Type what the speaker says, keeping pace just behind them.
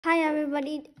Hi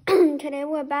everybody, today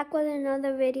we're back with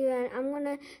another video and I'm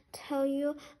gonna tell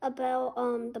you about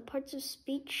the parts of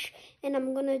speech, and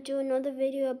I'm gonna do another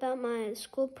video about my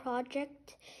school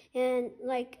project, and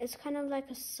it's kind of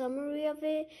like a summary of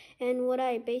it and what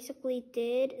I basically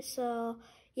did. So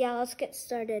yeah, let's get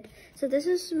started. So this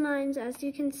is mine. As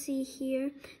you can see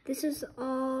here, this is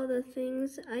all the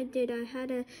things I did. I had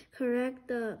to correct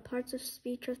the parts of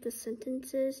speech of the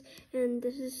sentences, and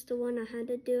this is the one I had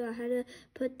to do. I had to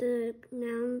put the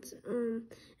nouns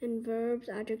and verbs,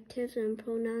 adjectives, and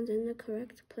pronouns in the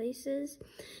correct places.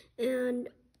 And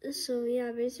so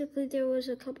yeah, basically there was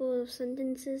a couple of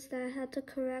sentences that I had to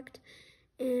correct,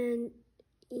 and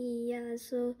yeah,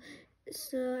 so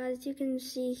as you can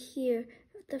see here,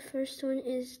 the first one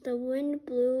is the wind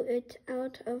blew it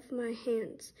out of my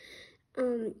hands.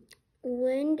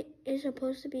 Wind is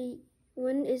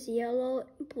yellow.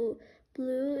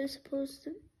 Blue is supposed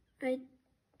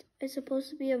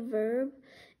to be a verb,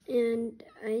 and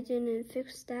I didn't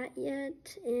fix that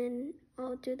yet, and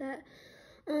I'll do that.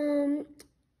 And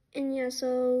yeah,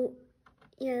 so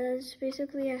yeah, that's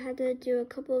basically, I had to do a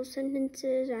couple of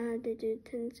sentences. I had to do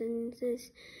 10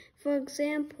 sentences. For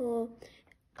example,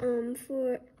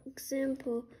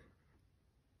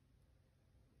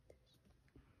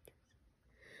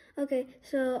 okay,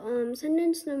 so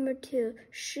sentence number 2.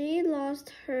 She lost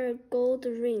her gold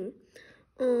ring.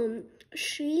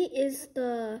 She is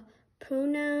the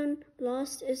pronoun,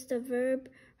 lost is the verb,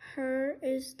 her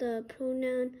is the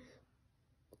pronoun,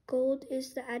 gold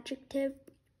is the adjective,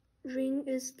 ring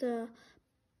is the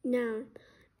noun.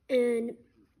 And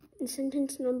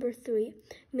sentence number 3.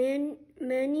 Manny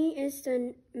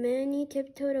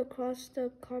tiptoed across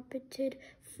the carpeted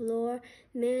floor.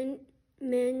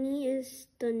 Manny is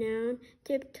the noun,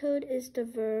 tiptoed is the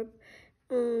verb,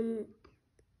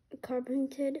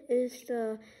 carpeted is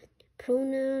the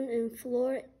pronoun, and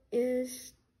floor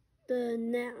is the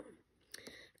noun.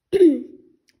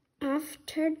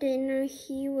 After dinner,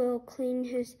 he will clean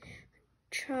his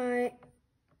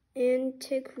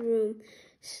antique room.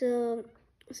 So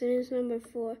sentence number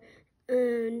 4.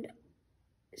 And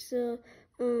so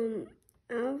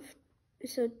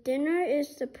dinner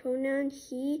is the pronoun,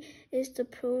 he is the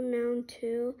pronoun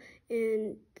too,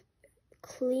 and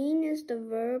clean is the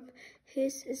verb,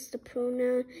 his is the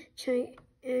pronoun,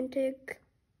 antique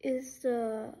is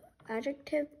the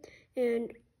adjective,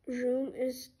 and room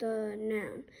is the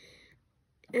noun.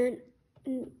 And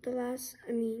the last,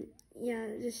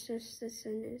 this is just the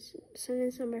sentence.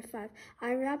 Sentence number 5.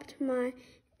 I wrapped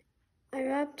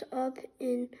up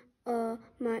in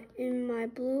my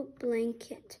blue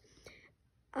blanket.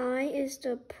 I is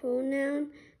the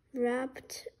pronoun,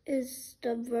 wrapped is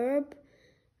the verb,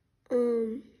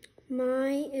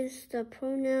 my is the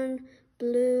pronoun,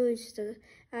 blue is the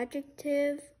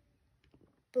adjective,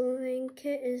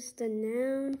 blanket is the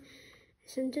noun.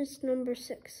 Sentence number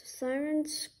 6.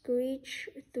 Sirens screech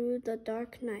through the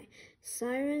dark night.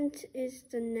 Sirens is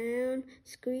the noun,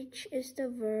 screech is the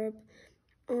verb,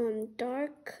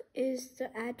 dark is the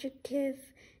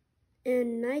adjective,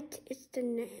 and night is the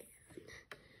noun.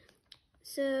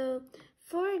 So,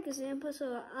 for example,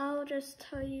 I'll just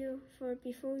tell you,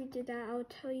 before we do that, I'll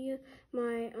tell you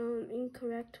my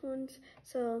incorrect ones.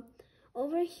 So,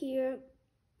 over here,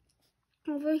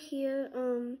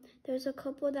 there's a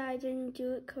couple that I didn't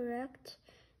do it correct.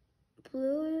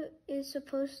 Blue is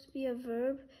supposed to be a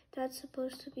verb. That's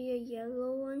supposed to be a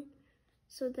yellow one.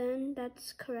 So then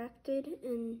that's corrected,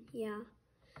 and yeah.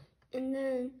 And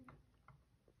then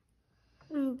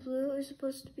blue is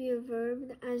supposed to be a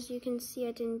verb. As you can see,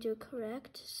 I didn't do it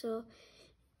correct. So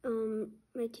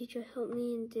my teacher helped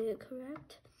me and did it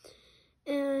correct.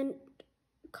 And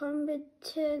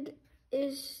carpeted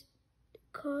is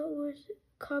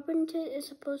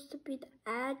supposed to be the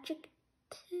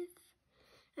adjective.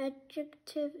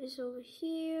 Adjective is over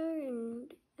here,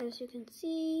 and as you can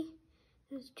see,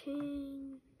 it's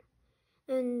changed.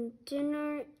 And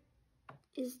dinner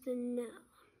is the noun.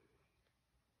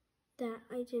 That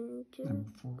I didn't do.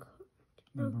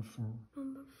 Number four.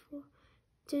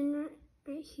 Dinner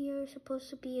right here is supposed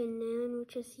to be a noun,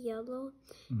 which is yellow.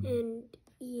 And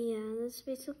yeah, that's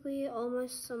basically all my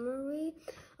summary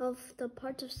of the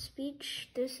parts of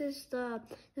speech. This is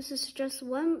just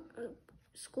one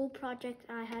school project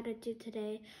I had to do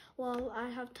today. Well, I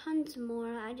have tons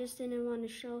more. I just didn't want to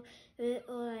show it,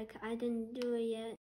 or I didn't do it yet.